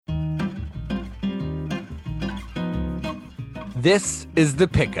This is The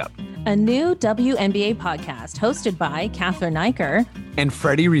Pickup, a new WNBA podcast hosted by Catherine Niker and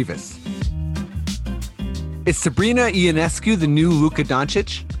Freddie Rivas. Is Sabrina Ionescu the new Luka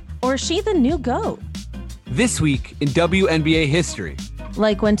Doncic? Or is she the new GOAT? This week in WNBA history.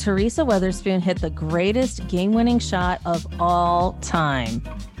 Like when Teresa Weatherspoon hit the greatest game-winning shot of all time.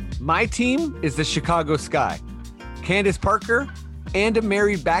 My team is the Chicago Sky. Candace Parker and a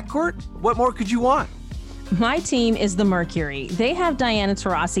married backcourt? What more could you want? My team is the Mercury. They have Diana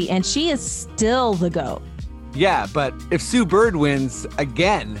Taurasi, and she is still the GOAT. Yeah, but if Sue Bird wins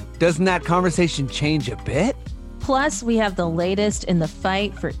again, doesn't that conversation change a bit? Plus, we have the latest in the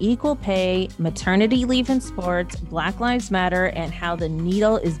fight for equal pay, maternity leave in sports, Black Lives Matter, and how the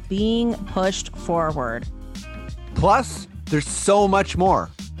needle is being pushed forward. Plus, there's so much more.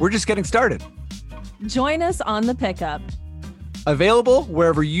 We're just getting started. Join us on The Pickup. Available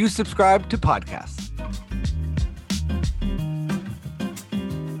wherever you subscribe to podcasts.